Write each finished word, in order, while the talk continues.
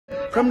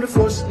from the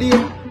first day.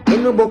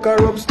 When no book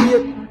her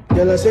upstate.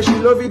 Girl I say she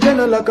love it, then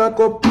I like a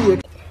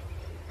cupcake.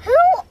 Who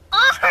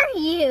are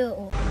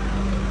you?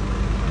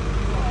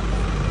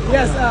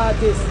 Yes,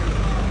 artist.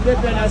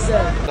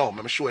 No,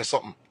 I'm sure you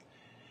something.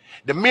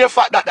 The mere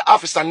fact that the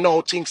officer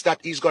now thinks that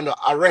he's gonna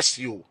arrest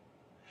you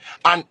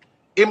and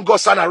him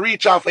goes and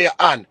reach out for your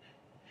hand.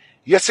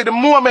 You see the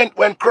moment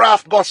when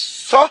KRAFF goes,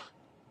 so?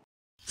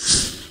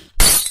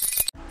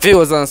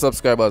 Viewers and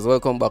subscribers,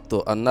 welcome back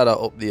to another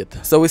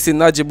update. So we see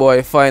Nigy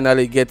boy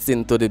finally gets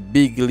into the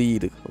big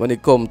lead when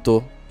it comes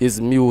to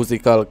his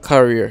musical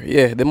career.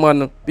 Yeah, the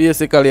man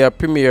basically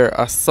premiere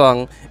a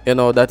song, you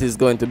know, that is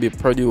going to be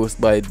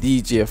produced by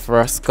DJ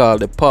KRAFF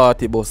called the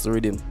Party Bus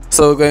Rhythm.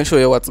 So we're going to show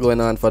you what's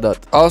going on for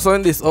that. Also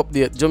in this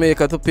update,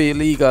 Jamaica to pay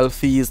legal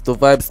fees to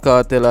Vybz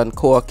Kartel and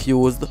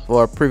co-accused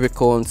for a Privy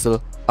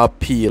Council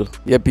appeal.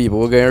 Yeah people,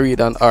 we're going to read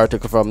an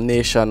article from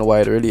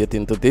Nationwide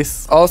relating to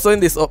this. Also in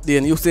this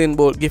update, Usain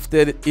Bolt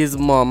gifted his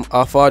mom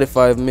a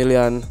 $45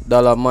 million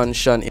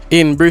mansion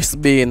in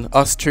Brisbane,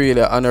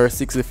 Australia on her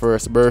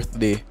 61st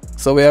birthday.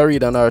 So we are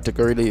read an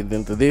article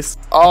relating to this.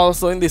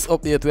 Also in this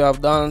update, we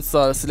have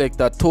dancehall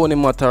selector Tony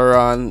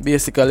Matterhorn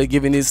basically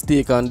giving his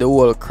take on the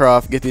whole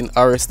KRAFF getting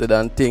arrested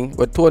and thing.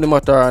 But Tony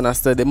Matterhorn has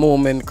said the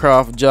moment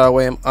KRAFF jaw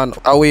him and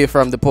away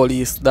from the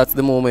police, that's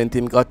the moment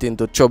him got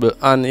into trouble.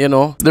 And you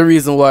know, the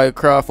reason why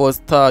KRAFF was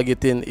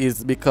targeting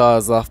is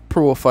because of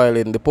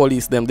profiling. The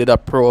police them did a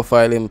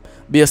profile him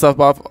based off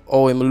of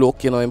how him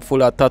look, you know, him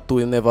full of tattoo,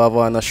 him never have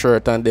on a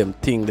shirt and them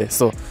thing there.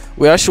 So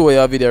we are showing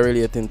you a video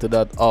relating to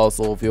that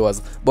also,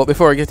 viewers. But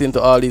before we get into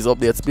all these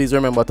updates, please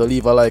remember to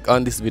leave a like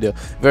on this video,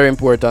 very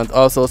important.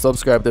 Also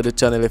subscribe to the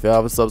channel if you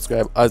haven't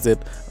subscribed as it,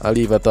 and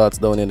leave your thoughts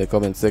down in the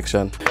comment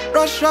section.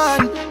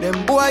 Russian,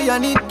 them boy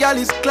and it gal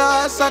is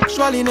class.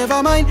 Actually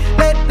never mind,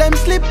 let them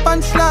slip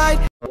and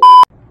slide.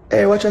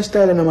 Hey, watch your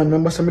style, man.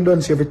 Remember, some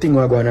don't see everything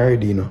we're going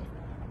already, you know.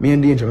 Me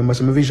and Danger, remember,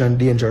 some vision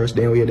dangerous,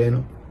 then we there, you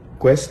know.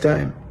 Quest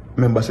time.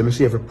 Remember, some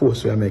see every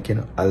post we are making,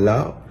 you know.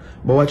 Allah.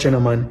 But watch you,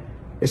 man.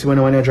 You see when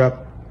I want to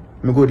drop,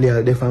 me good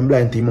little deaf and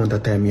blind team amount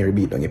of time here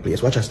beat on your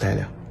place. Watch your style,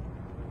 yeah.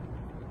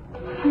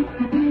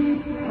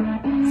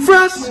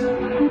 Frost,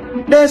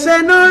 they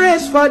say no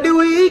rest for the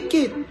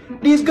wicked.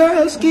 These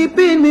girls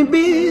keeping me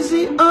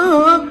busy.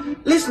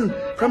 Listen,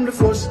 from the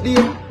first day,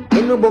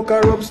 when no book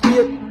her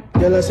upstate.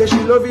 Girl I say she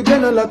love it,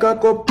 then I like a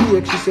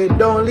cupcake. She said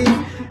don't leave,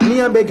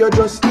 me I beg you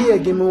just stay.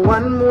 Give me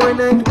one more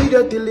night with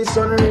you till the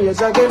sun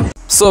rays again.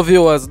 So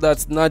viewers,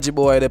 that's Nigy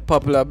boy, the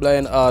popular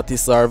blind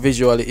artist or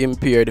visually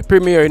impaired,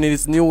 premiering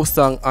his new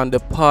song on the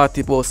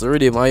Party Bus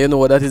Rhythm. And you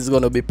know that is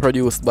going to be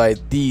produced by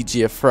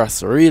DJ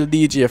KRAFF, real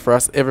DJ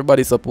KRAFF.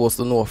 Everybody's supposed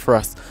to know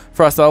KRAFF.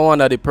 KRAFF are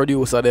one of the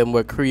producers them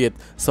will create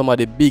some of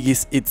the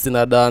biggest hits in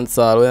a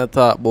dancehall. When I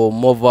talk about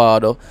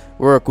Movado,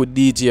 work with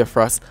DJ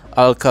KRAFF,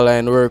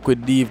 Alkaline work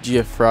with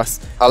DJ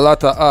KRAFF, a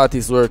lot of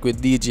artists work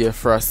with DJ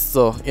KRAFF.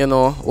 So you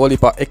know, all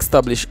the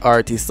established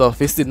artists. So if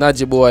you see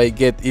Nigy boy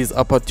get his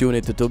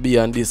opportunity to be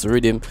on this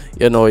rhythm,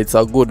 you know, it's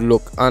a good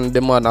look. And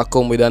the man I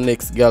come with the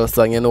next girl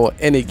song, you know,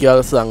 any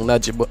girl song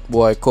Nigy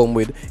boy come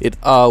with, it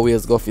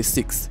always go for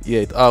 6. Yeah,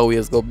 it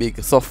always go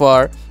big. So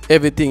far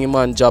everything him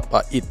man job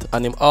at it,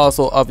 and him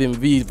also have him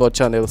Vybz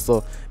channel,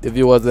 so the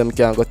viewers them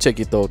can go check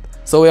it out.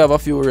 So we have a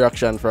few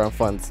reactions from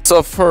fans.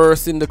 So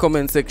first in the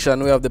comment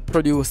section, we have the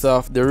producer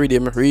of the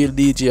rhythm, real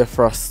DJ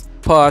KRAFF,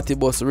 Party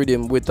Bus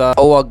Rhythm, with a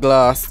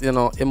hourglass, you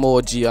know,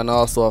 emoji and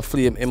also a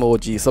flame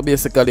emoji. So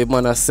basically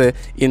man I say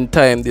in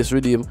time this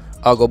rhythm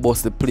I go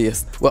bust the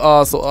place. We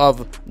also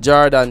have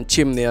Jordan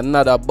Chimney,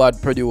 another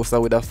bad producer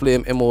with a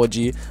flame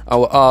emoji, and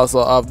we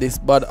also have this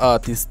bad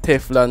artist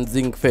Teflon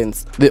Zinc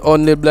Fence, the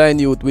only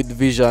blind youth with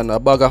vision, a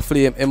bag of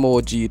flame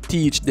emoji.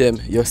 Teach them,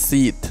 you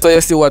see it. So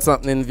you see what's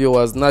happening,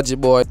 viewers. Nigy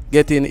boy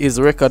getting his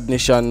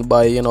recognition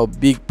by, you know,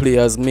 big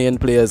players, main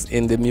players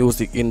in the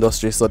music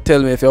industry. So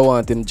tell me if you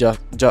want him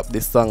drop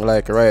this song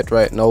like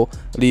right now.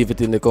 Leave it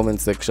in the comment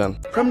section.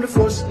 From the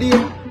first day,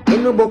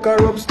 when no book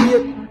her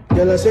upstate.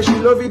 Girl I say she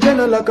love it,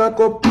 then I like a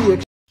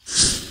cupcake.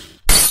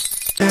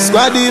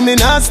 Squaddy me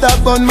not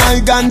stop on my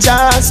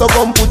ganja, so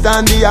come put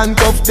on the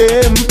handcuff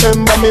them.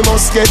 Remember me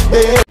must get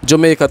paid.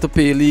 Jamaica to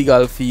pay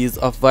legal fees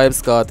of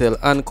Vybz Kartel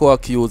and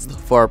co-accused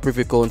for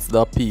Privy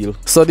Council appeal.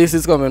 So this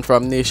is coming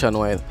from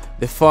Nationwide.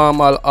 The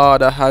formal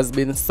order has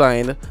been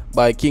signed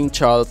by King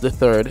Charles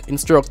III,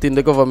 instructing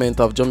the government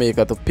of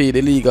Jamaica to pay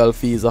the legal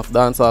fees of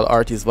dancehall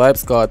artist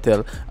Vybz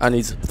Kartel and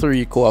his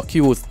 3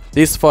 co-accused.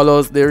 This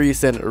follows the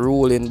recent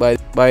ruling by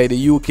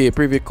the UK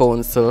Privy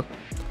Council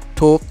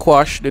to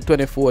quash the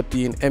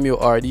 2014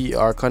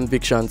 MURDR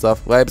convictions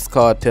of Vybz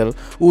Kartel,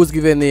 whose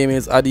given name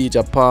is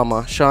Adidja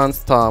Palmer, Sean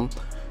Storm,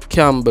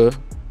 Campbell,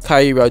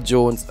 Kyra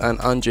Jones and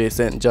Andre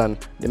St. John.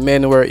 The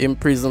men were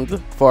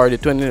imprisoned for the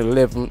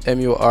 2011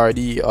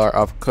 MURDR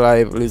of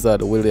Clive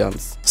Lizard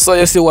Williams. So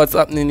you see what's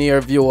happening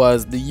here,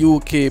 viewers. The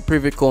UK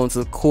Privy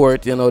Council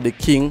Court, you know, the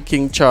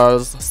King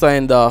Charles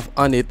signed off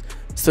on it.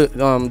 So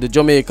the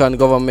Jamaican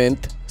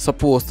government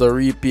supposed to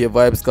repay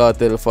Vybz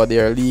Kartel for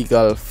their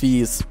legal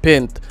fees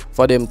spent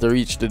for them to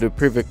reach to the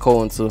Privy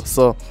Council.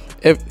 So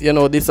if you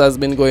know, this has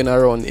been going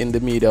around in the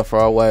media for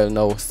a while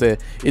now. Say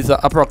it's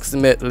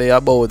approximately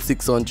about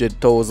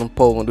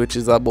 £600,000, which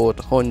is about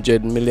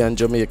 100 million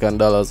Jamaican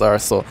dollars or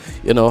so.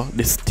 You know,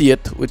 the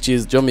state, which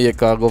is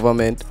Jamaica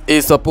government,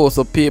 is supposed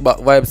to pay back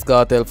Vybz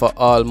Kartel for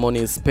all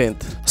money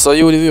spent. So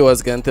you the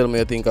viewers can tell me what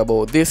you think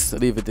about this.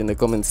 Leave it in the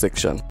comment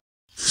section.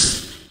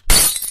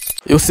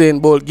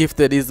 Usain Bolt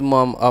gifted his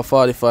mom a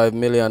 $45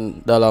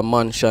 million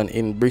mansion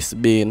in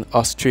Brisbane,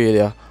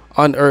 Australia,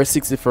 on her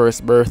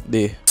 61st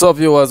birthday. So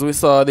viewers, we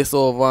saw this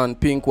over on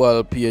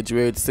Pinkwell page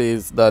where it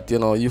says that, you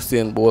know,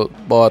 Usain Bolt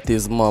bought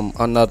his mom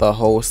another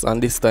house,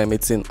 and this time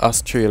it's in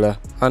Australia.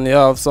 And you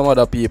have some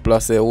other people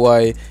that say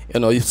why, you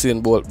know,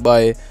 Usain Bolt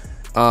buy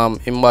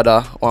his mother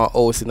one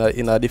house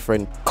in a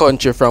different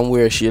country from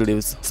where she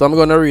lives. So I'm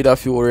gonna read a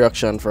few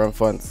reactions from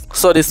fans.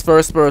 So this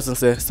first person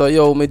says, so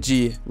yo me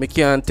G, me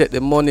can't take the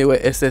money where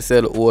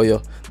SSL owe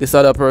you. This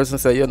other person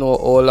said, you know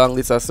how long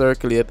this a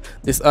circulate.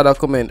 This other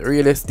comment,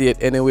 real estate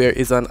anywhere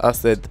is an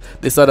asset.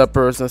 This other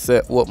person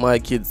said, what my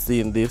kids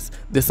seen this.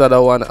 This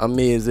other one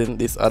amazing.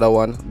 This other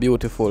one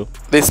beautiful.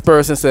 This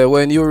person said,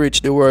 when you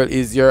reach, the world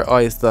is your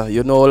oyster.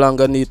 You no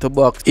longer need to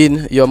box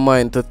in your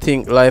mind to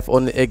think life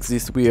only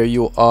exists where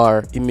you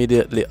are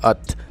immediately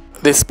at.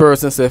 This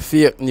person said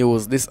fake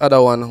news. This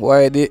other one,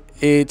 why the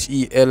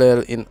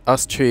HELL in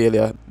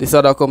Australia. This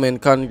other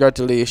comment,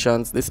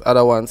 congratulations. This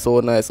other one, so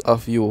nice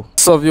of you.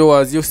 So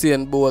viewers,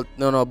 Usain Bolt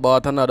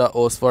bought another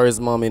house for his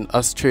mom in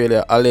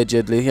Australia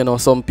allegedly. You know,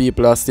 some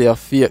people are saying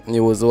fake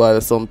news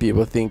while some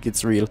people think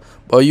it's real.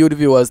 But you the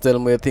viewers tell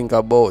me what you think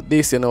about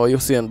this. You know,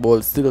 Usain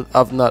Bolt still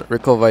have not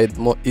recovered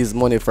his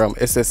money from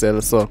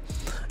SSL. So,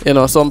 you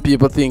know, some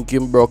people think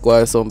him broke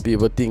while some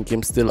people think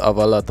him still have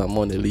a lot of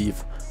money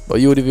leave. But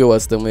you the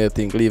viewers tell me what you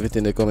think. Leave it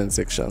in the comment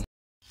section.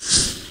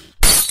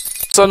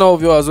 So now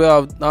viewers, we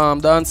have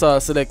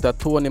dancehall selector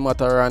Tony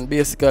Matterhorn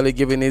basically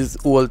giving his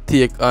whole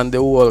take on the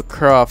whole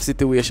KRAFF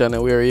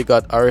situation where he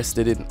got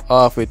arrested in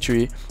halfway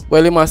tree.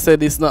 Well, he must say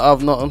this not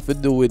have nothing to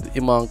do with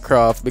him and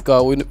KRAFF,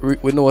 because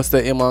we know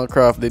that him and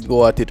KRAFF did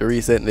go at it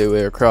recently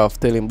where KRAFF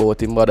tell him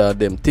about him mother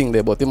them thing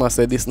there, but he must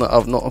say this not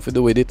have nothing to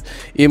do with it.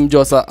 Him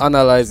just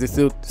analyze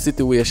the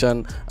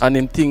situation and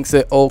him think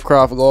say how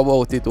KRAFF go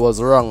about it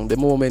was wrong. The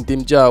moment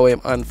him jaw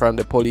him hand from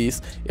the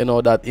police, you know,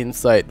 that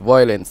incite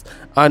violence.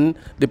 And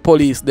the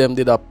police them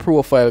did a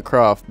profile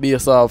KRAFF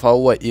based off of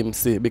what him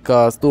say,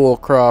 because though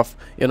KRAFF,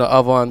 you know,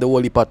 have on the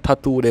whole heap of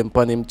tattoo them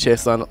on him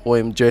chest and how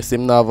him dress,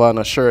 him have on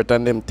a shirt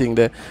and them thing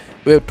there.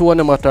 Well,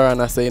 Tony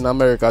Matterhorn say in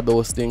America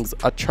those things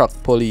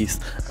attract police,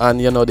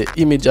 and you know the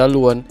image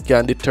alone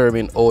can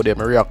determine how them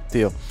react to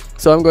you.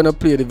 So I'm gonna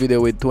play the video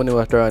with Tony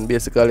Matterhorn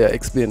basically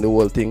explain the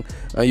whole thing,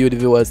 and you the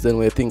viewers then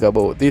will think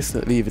about this.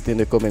 Leave it in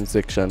the comment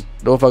section.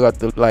 Don't forget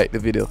to like the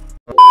video.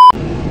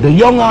 The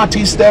young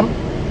artists them,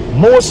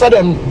 most of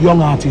them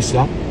young artists,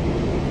 yeah,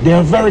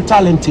 they're very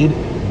talented,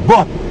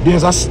 but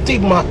there's a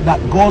stigma that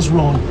goes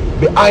wrong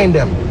behind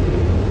them,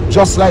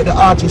 just like the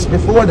artists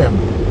before them.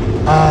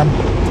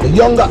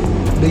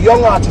 The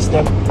young artists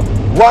them,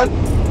 one,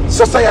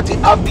 society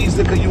have these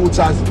little youths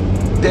as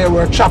they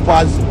were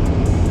choppers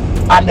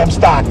and them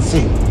start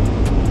sing.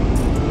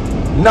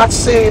 Not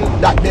saying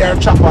that they are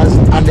choppers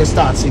and they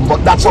start sing,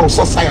 but that's how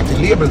society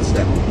labels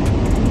them.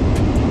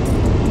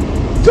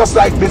 Just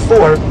like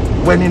before,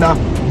 when in a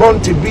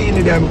Bunty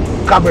Beanie them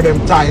cover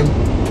them time,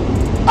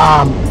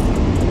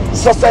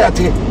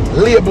 society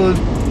labeled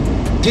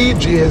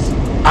DJs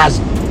as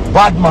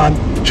bad man,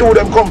 through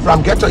them come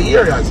from ghetto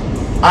areas,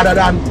 other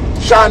than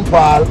Sean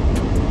Paul,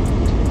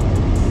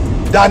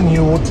 Dan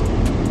Youth,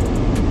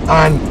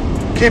 and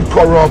Kid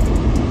Corrupt,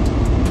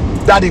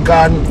 Daddy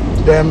Gun,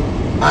 them,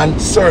 and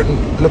certain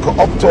little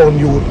uptown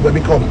youth will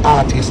become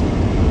artists.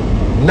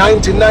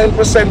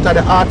 99% of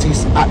the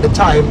artists at the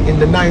time in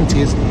the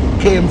 90s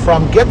came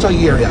from ghetto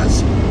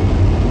areas,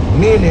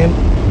 meaning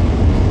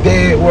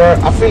they were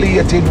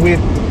affiliated with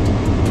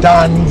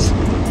dons,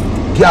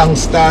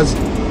 gangsters,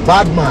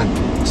 bad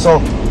man. So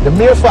the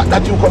mere fact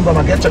that you come from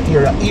a ghetto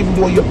area, even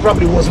though you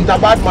probably wasn't a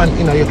bad man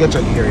in your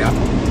ghetto area,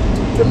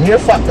 the mere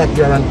fact that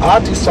you're an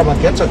artist from a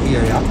ghetto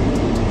area,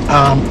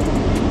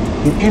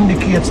 it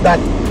indicates that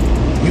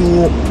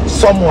you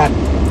somewhat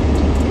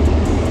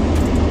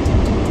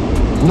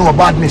know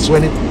badness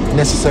when it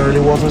necessarily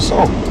wasn't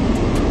so.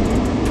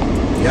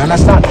 You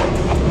understand?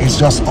 It's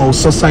just how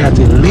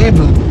society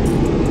labeled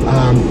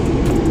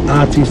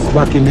artists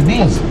back in the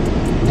days.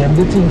 Them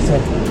the things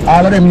said,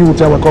 all of them youth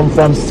that will come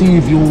from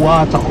Seaview,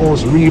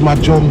 Waterhouse, Rima,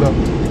 Jungle,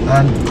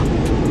 and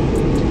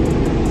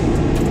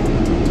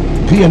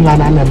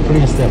Pianland and them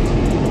place there.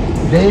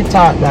 They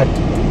thought that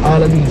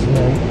all of these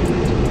men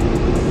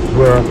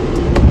were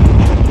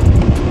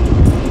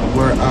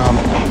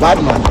bad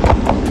men,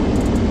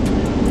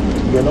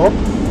 you know,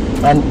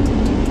 and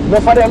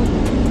enough of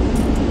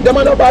them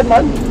are no bad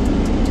man.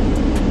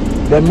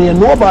 Them may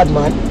no bad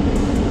man,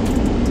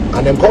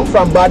 and them come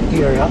from bad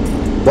area,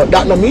 but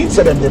that no means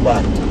that them they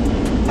bad.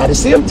 And the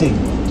same thing,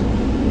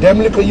 them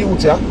little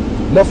youth, yeah,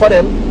 enough of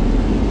them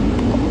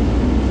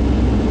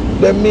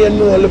may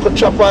know little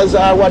choppers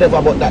or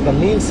whatever, but that no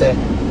means that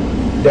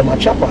them are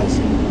choppers.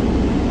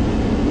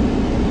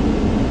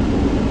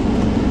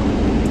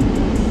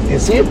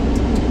 see?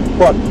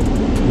 But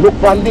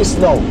look on this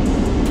now.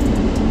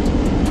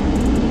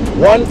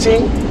 One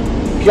thing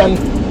can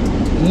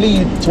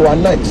lead to a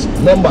next.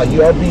 Remember,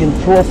 you are being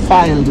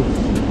profiled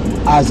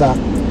as a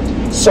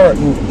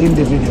certain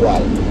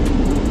individual.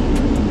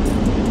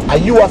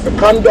 And you have to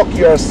conduct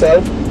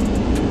yourself.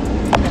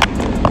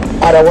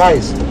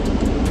 Otherwise,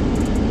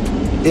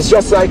 it's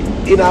just like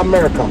in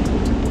America.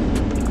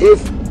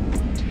 If,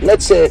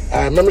 let's say,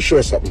 let me show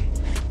you something.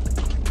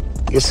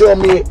 You see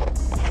me,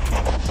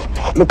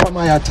 look at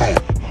my attire.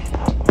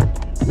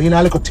 Me in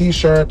a little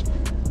t-shirt,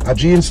 a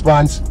jeans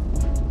pants,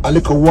 a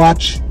little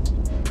watch.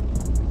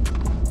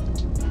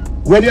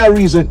 When you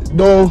reason,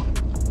 don't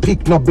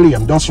pick no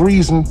blame. Just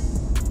reason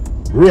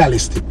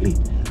realistically.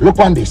 Look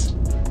on this.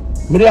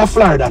 Me there in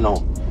Florida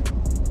now.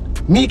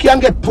 Me can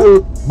get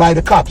pulled by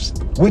the cops,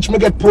 which me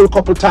get pulled a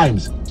couple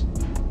times.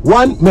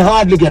 One, me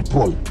hardly get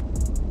pulled.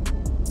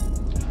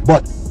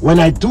 But when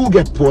I do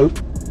get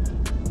pulled,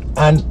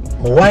 and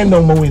I wind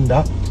down my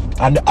window,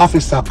 and the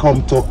officer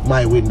come to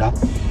my window,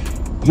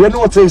 you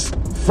notice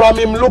from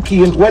him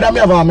looking, whether me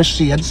have on my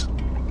shades,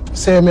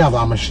 say me have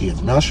on my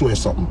shades, I'll show you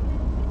something.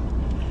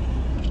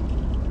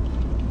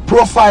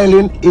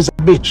 Profiling is a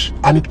bitch,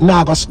 and it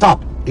not gonna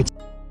stop. It's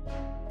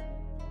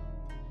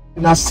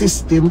in a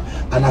system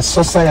and a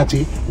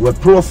society where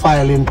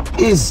profiling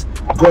is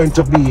going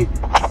to be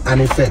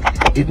an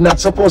effect. It's not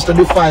supposed to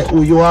define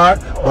who you are,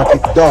 but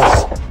it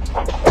does.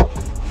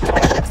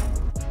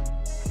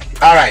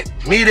 Alright,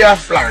 media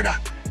Florida.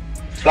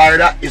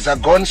 Florida is a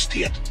gun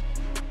state.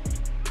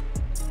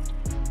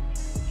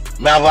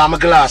 I have on my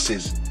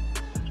glasses.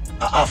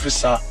 An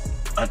officer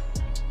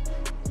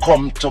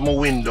come to my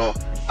window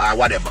or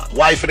whatever.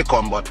 Why for the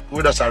come, but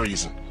with us a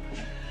reason.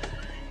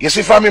 You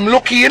see from him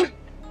looking,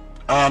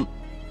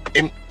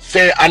 him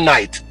say a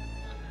night.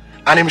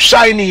 And him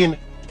shining,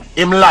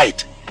 him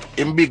light,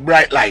 him big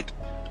bright light.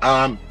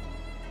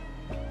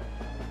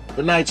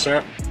 Good night,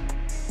 sir.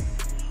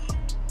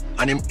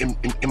 And him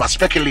must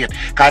speculate.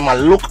 Cause I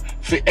look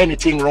for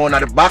anything round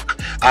at the back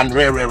and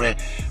rare.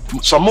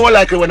 So more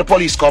likely when the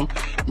police come,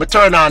 me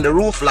turn on the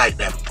roof light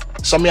them.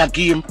 So me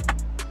give him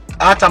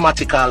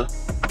automatical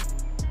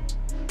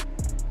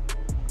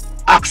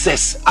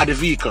access at the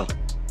vehicle.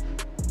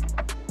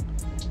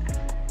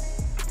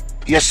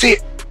 You see,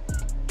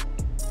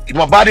 in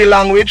my body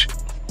language,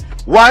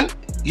 one,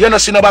 you don't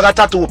see no bag of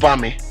tattoo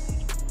upon me.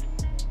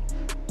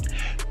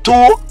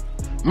 Two,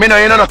 me no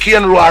in no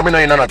cane roar, me no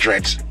in no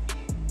dreads.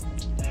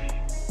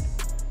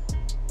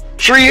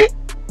 Three,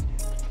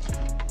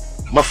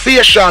 my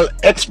facial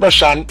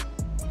expression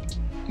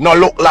no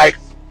look like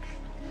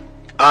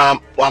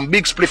one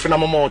big spliff in my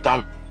mouth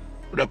and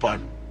with the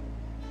pan.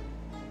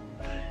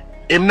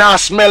 Him not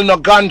smell no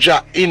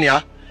ganja in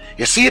ya.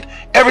 You see it?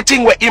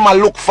 Everything where him a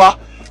look for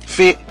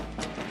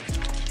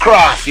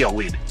KRAFF you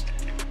with.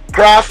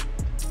 KRAFF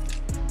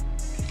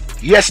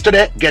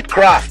yesterday get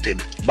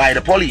crafted by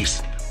the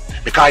police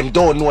because him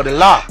don't know the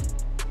law.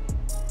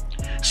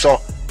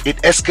 So it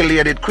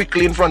escalated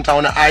quickly in front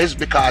of our eyes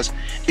because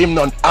him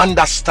don't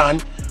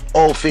understand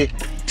how to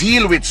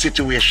deal with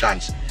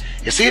situations.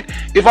 You see it?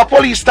 If a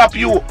police stop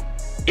you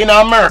in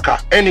America,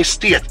 any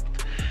state,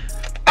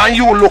 and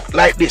you look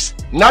like this,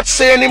 not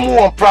saying him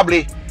won't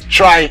probably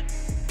try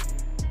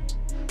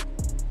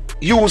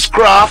use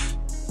KRAFF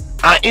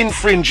and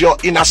infringe you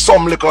in a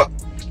some little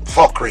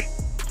fuckery.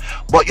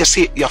 But you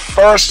see, your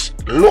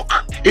first look,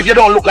 if you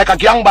don't look like a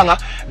gangbanger,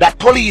 that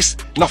police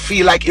not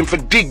feel like him for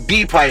dig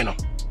deeper, you know.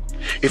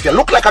 If you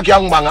look like a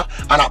gangbanger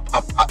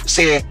and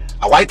say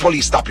a white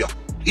police stop you,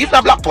 even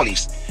a black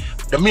police,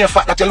 the mere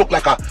fact that you look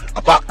like a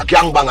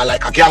gangbanger,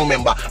 like a gang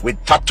member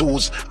with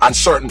tattoos and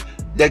certain,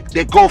 they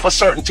go for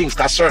certain things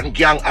because certain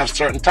gang have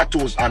certain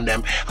tattoos on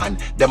them, and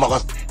them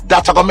are,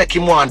 that's gonna make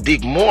him want to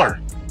dig more.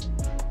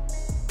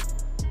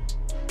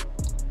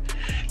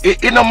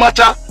 It no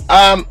matter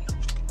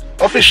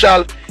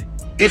official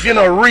if you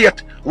know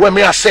rate what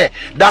me I say.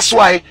 That's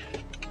why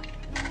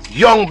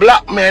young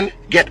black men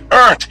get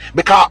hurt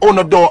because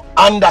uno don't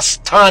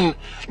understand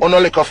uno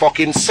like a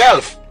fucking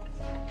self.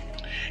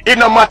 It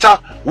no matter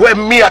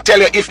when me I tell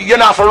you, if you're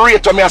not for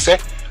rate what me I say,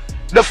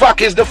 the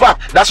fact is the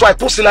fact. That's why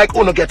pussy like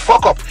uno get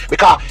fuck up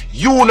because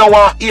you no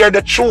want to hear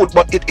the truth,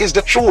 but it is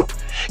the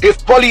truth.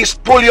 If police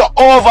pull you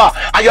over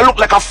and you look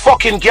like a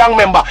fucking gang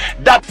member,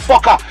 that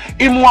fucker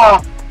him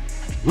want.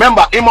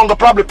 Remember, him gonna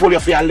probably pull you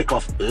for a lick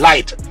of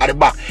light at the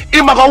back.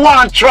 Him gonna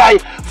want to try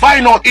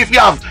find out if you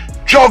have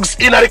drugs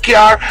in the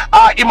car,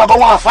 or him gonna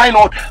want to find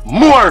out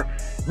more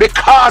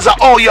because of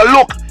how you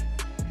look.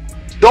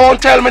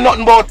 Don't tell me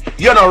nothing about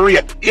you're not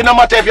rate. It no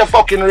matter if you're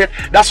fucking rate.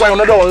 That's why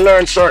you don't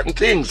learn certain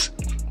things.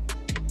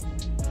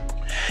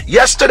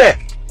 Yesterday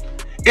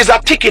is a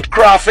ticket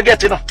KRAFF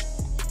forget, you know.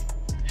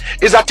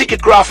 Is a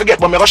ticket KRAFF forget,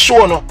 but I'm gonna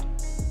show you.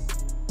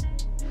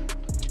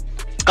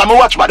 Come and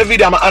watch my the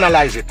video, I'm gonna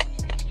analyze it.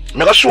 I'm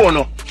gonna show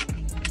you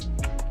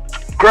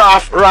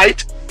KRAFF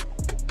right.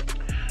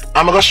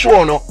 I'm gonna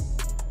show you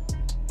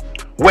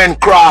when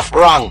KRAFF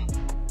wrong.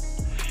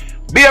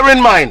 Bear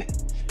in mind,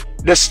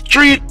 the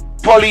street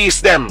police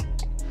them,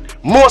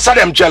 most of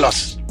them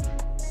jealous.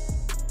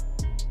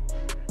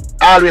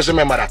 Always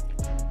remember that.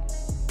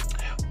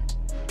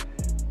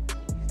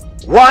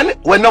 One,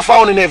 when no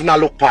found in even a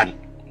look pan.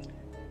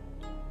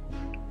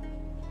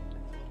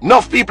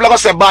 Enough people are going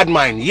to say bad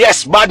mind.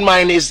 Yes, bad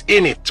mind is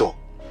in it too.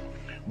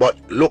 But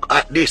look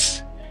at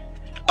this.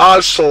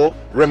 Also,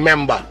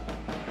 remember,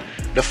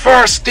 the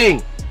first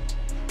thing,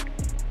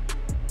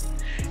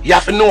 you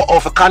have to know how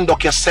to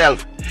conduct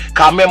yourself.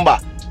 Because remember,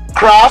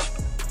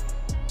 KRAFF,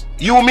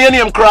 you may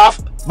name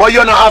KRAFF, but you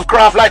don't have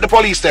KRAFF like the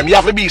police them. You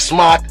have to be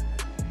smart.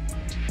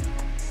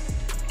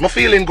 I'm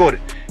feeling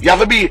good. You have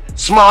to be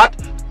smart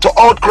to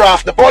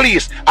outcraft the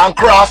police. And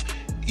KRAFF,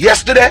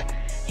 yesterday,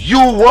 you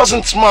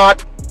wasn't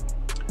smart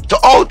to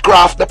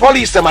outcraft the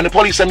police them, and the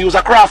police them use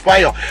a KRAFF by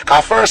you.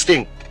 Because first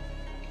thing,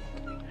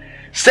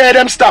 say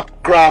them stop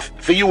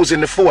KRAFF for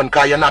using the phone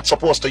because you're not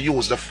supposed to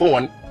use the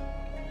phone.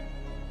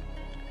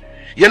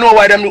 You know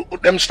why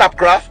them stop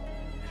KRAFF?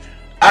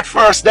 At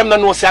first, them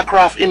don't know say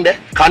KRAFF in there.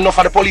 Because enough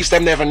of the police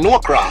them never know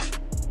KRAFF.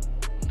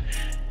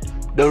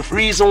 The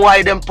reason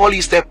why them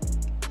police them,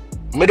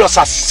 me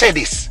just say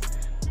this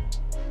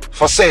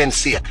for saying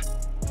sake.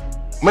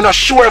 I'm not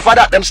sure if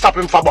that them stop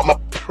him for, but I'm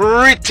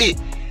pretty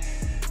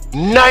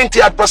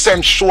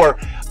 90% sure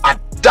at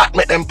that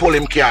make them pull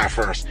him car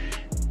first.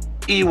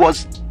 He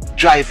was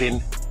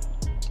driving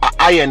an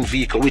iron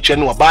vehicle, which you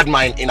know a bad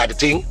mind in the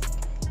thing.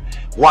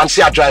 Once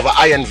you drive an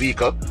iron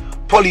vehicle,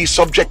 police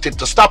subjected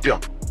to stop you.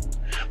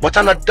 But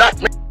on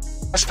that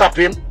stop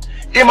him,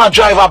 he might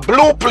drive a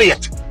blue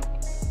plate.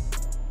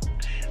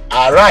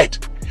 Alright.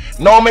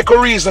 Now make a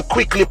reason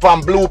quickly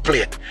on blue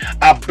plate.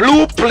 A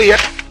blue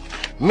plate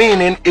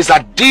meaning is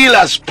a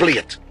dealer's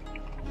plate.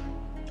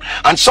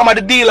 And some of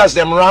the dealers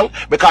them wrong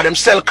because them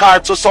sell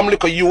cars to some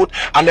little youth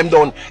and them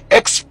don't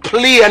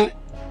explain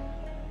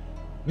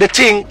the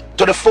thing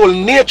to the full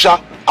nature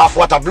of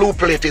what a blue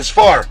plate is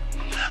for.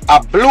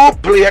 A blue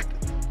plate,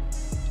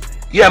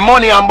 yeah,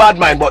 money and bad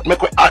mind, but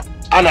make we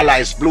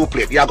analyze blue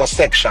plate. You got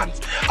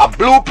sections. A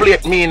blue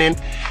plate meaning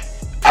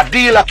a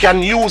dealer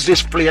can use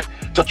this plate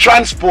to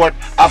transport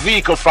a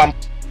vehicle from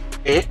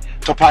A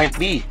to point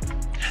B.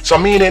 So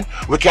meaning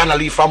we can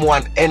leave from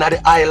one end of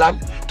the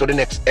island to the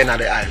next end of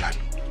the island.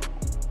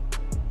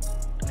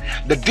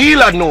 The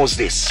dealer knows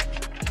this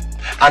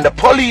and the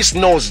police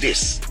knows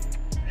this.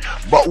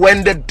 But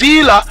when the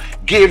dealer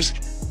gives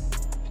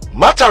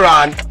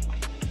Matterhorn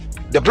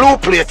the blue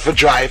plate for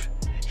drive,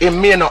 it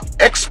may not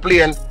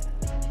explain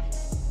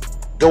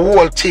the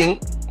whole thing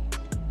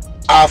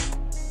of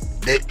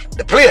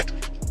the plate.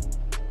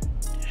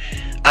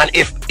 And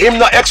if him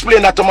not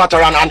explain that to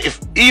Matterhorn, and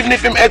even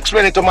if him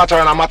explain it to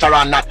Matterhorn and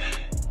Matterhorn not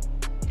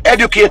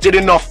educated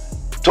enough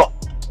to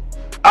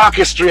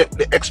orchestrate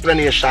the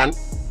explanation,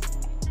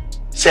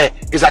 say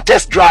it's a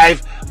test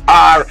drive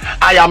or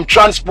I am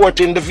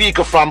transporting the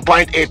vehicle from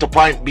point A to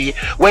point B,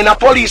 when a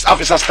police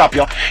officer stop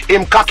you,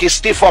 him cocky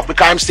stiff up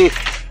because him see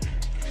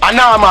a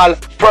normal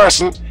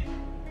person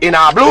in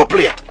a blue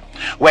plate.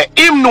 Where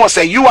him know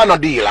say you are no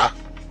dealer,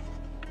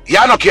 you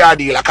are no car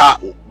dealer,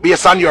 because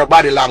based on your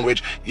body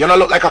language, you don't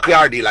look like a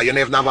car dealer. You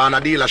never have on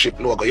a dealership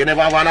logo. You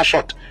never have on a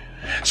shot.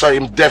 So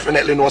him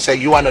definitely know say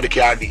you are not the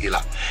car dealer.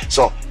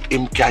 So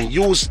him can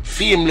use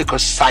film little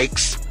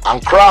sykes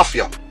and craft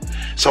you.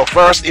 So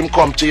first him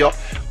come to you,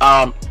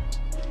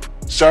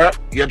 sir,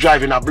 you're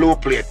driving a blue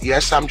plate.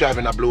 Yes, I'm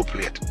driving a blue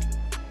plate.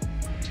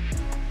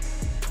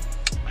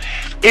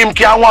 Him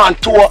can want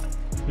to tow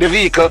the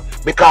vehicle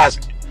because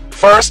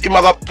first him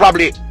have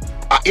probably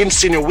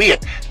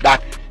insinuate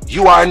that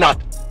you are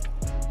not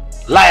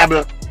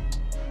liable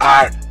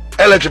or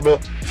eligible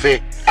for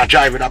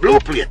driving a blue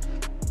plate.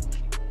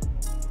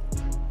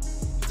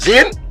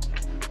 Zin?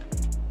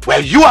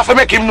 Well, you have to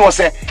make him know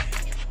say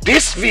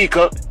this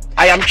vehicle,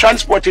 I am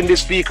transporting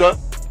this vehicle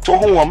to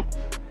home,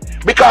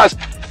 because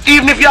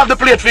even if you have the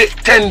plate for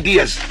 10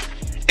 days,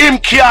 him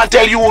can't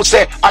tell you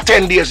say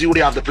 10 days you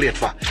have the plate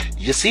for.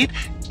 You see it?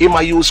 Him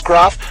a use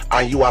KRAFF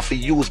and you have to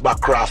use back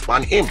KRAFF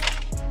on him.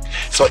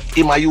 So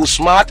him a use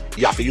smart,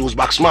 you have to use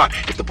back smart.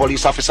 If the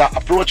police officer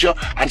approach you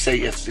and say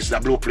yes, this is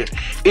a blue plate,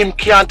 him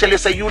can't tell you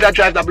say you that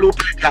drive the blue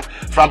plate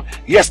from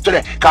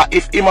yesterday. Cause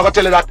if him a go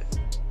tell you that,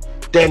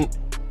 then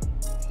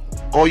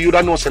or you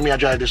don't know say me I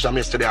drive this from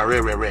yesterday or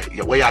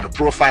where you have to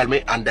profile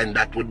me, and then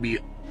that would be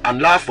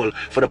unlawful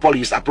for the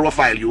police to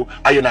profile you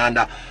and you're not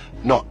under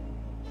no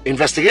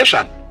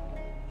investigation.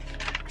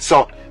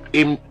 So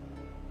him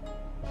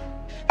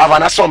have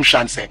an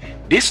assumption say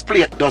this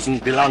plate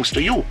doesn't belong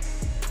to you.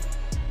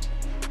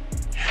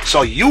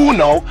 So you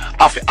now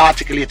have to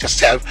articulate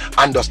yourself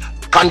and just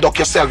conduct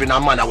yourself in a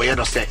manner where you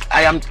just say,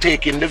 I am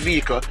taking the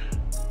vehicle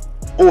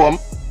home.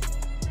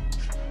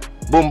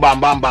 Boom, bam,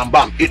 bam, bam,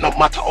 bam. It don't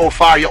matter how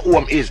far your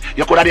home is.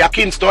 You could have the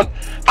Kingston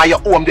and your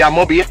home there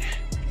Mobile.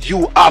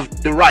 You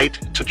have the right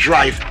to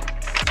drive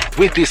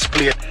with this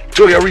plate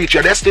till you reach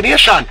your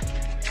destination.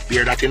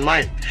 Bear that in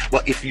mind.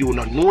 But if you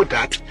don't know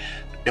that,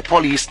 the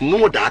police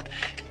know that,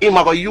 him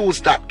are going to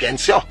use that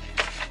against you.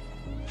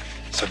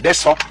 So that's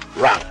so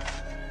wrong.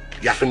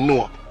 You have to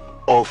know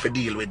how to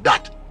deal with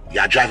that.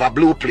 You drive a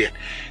blue plate.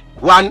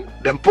 One,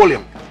 them pull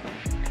him.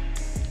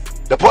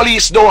 The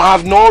police don't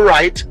have no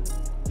right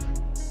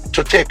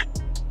to take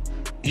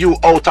you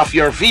out of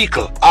your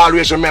vehicle.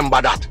 Always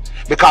remember that.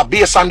 Because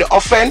based on the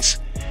offense,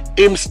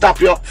 him stop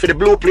you for the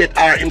blue plate,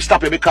 or him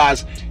stop you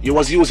because you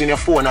was using your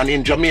phone, and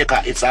in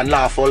Jamaica it's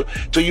unlawful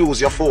to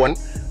use your phone,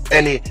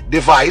 any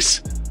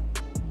device.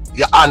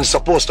 Your hand's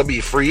supposed to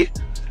be free.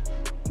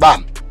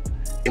 Bam.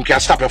 Him can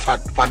stop you for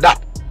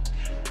that.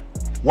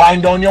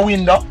 Wind down your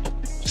window,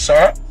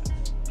 sir.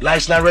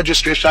 License and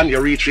registration,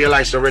 you reach your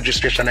license and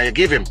registration and you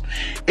give him.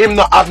 Him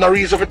not have no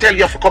reason to tell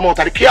you to come out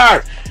of the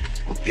car.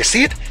 You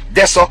see it?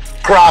 That's so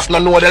KRAFF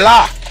not know the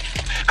law.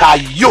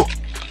 Cause you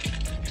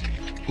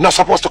not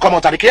supposed to come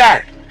out of the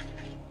car.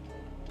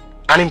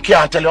 And him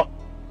can't tell you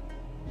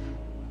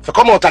to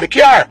come out of the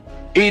car.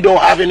 He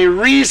don't have any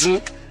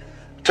reason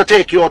to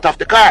take you out of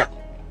the car.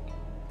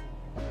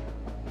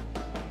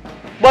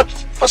 But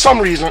for some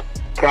reason,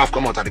 KRAFF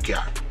come out of the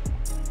car.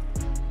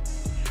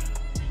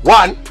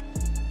 One,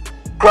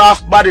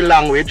 KRAFF body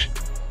language.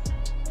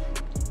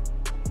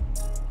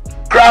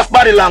 KRAFF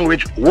body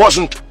language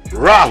wasn't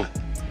wrong.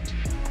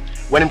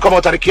 When him come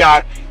out of the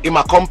car, he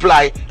might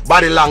comply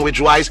body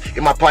language wise, he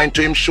might point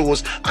to him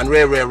shoes and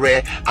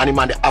rare, and him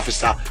and the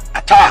officer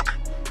attack.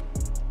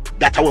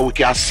 That's how we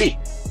can see,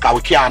 because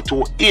we can't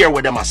to hear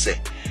what them say.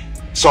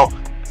 So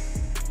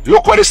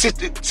look where the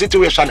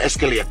situation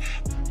escalate.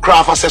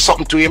 KRAFF say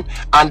something to him,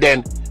 and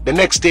then the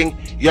next thing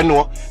you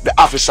know, the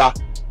officer,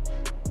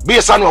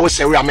 based on what we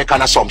say, we are making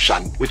an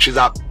assumption, which is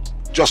a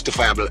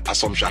justifiable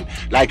assumption.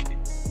 Like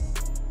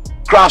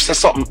KRAFF says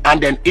something,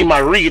 and then he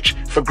might reach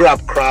for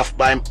grab KRAFF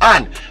by him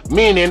hand,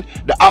 meaning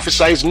the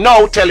officer is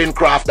now telling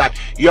KRAFF that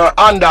you're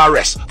under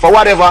arrest for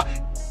whatever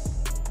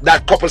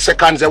that couple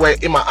seconds away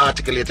he might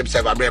articulate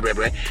himself and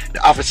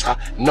the officer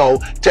now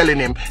telling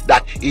him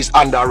that he's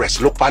under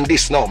arrest. Look on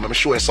this now, let me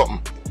show you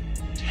something.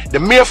 The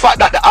mere fact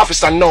that the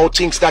officer now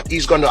thinks that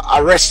he's going to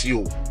arrest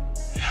you,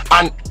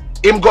 and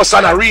him goes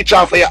and reach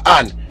out for your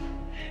hand.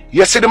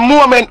 You see the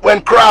moment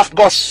when KRAFF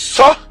goes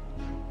so,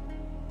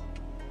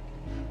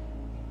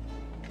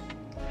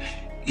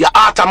 you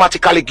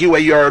automatically give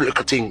away your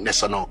little thing,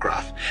 yes or no,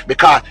 KRAFF,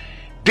 because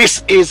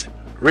this is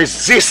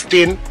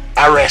resisting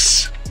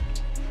arrest.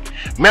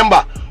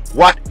 Remember,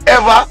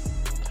 whatever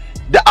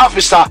the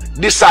officer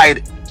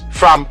decide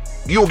from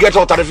you get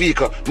out of the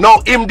vehicle,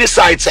 now him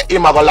decides say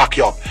him gonna lock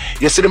you up.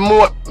 You see the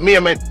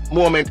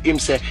moment him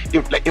say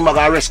like him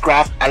gonna arrest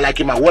KRAFF, and like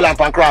him a hold on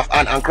KRAFF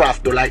and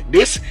KRAFF do like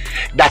this,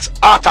 that's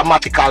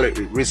automatically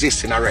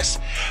resisting arrest.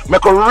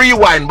 Make a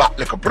rewind back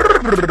like a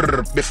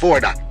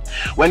before that.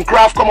 When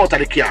KRAFF come out of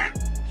the car,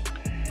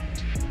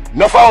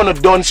 enough of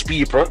the dunce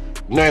people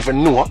don't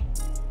even know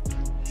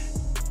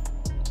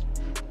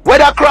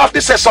whether KRAFF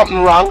did say something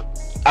wrong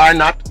or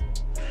not.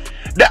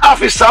 The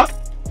officer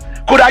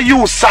could have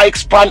used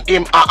Sykes pan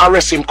him and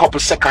arrest him couple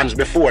seconds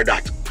before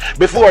that.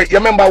 Before, you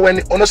remember when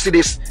you see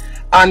this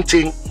hand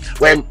thing,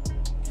 when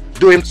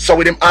doing so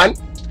with him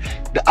hand,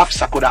 the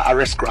officer could have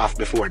arrested KRAFF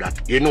before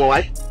that. You know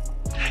why?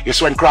 You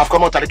see when KRAFF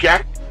come out of the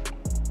car,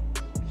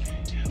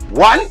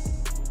 one,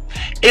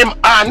 him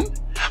hand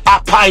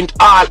a pint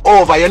all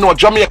over. You know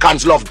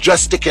Jamaicans love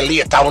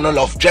gesticulate. I wanna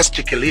love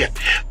gesticulate.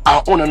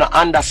 I wanna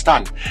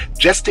understand.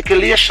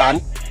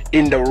 Gesticulation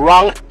in the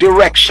wrong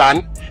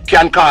direction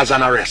can cause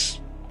an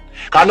arrest.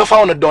 Cause no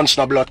found a dunce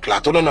no blood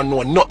clot. You don't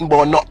know nothing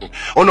about nothing.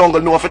 You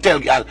don't know if you tell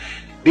girl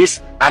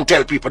this and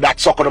tell people that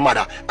suck on the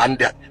mother.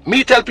 And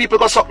me tell people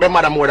go suck their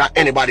mother more than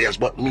anybody else,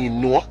 but me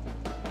know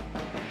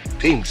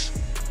things.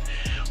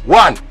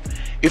 One,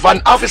 if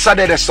an officer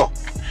did so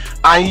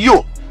and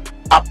you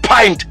a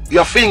pint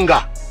your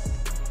finger,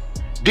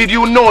 did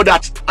you know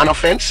that's an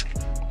offense?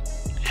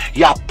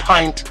 You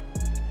pint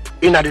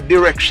in the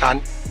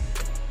direction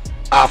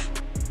of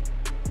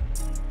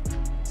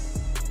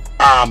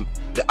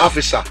the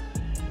officer.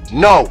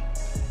 Now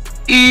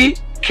he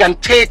can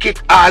take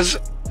it as,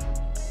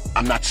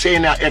 I'm not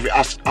saying that every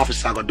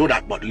officer gonna do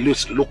that, but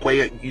look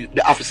where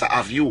the officer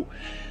have you.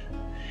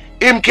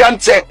 Him can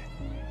say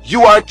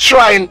you are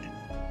trying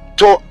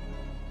to,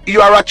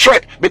 you are a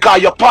threat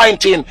because you're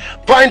pointing.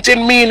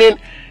 Pointing meaning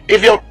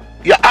if your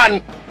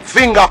hand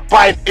finger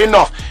point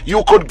enough,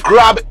 you could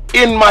grab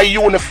in my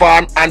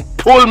uniform and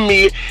pull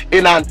me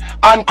in an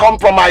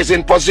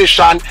uncompromising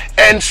position.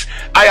 Hence,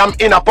 I am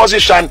in a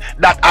position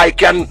that I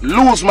can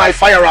lose my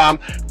firearm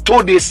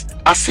to this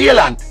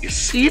assailant. You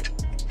see it?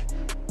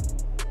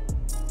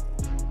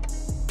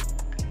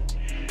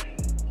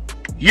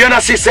 You know,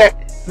 see, say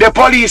the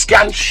police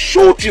can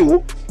shoot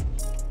you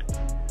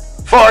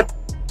for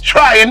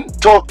trying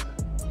to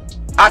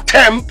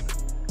attempt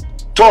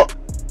to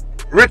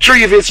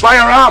retrieve his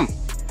firearm.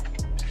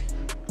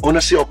 Wanna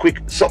see how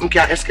quick something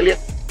can escalate?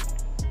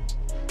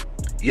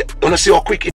 Yeah, wanna see how quick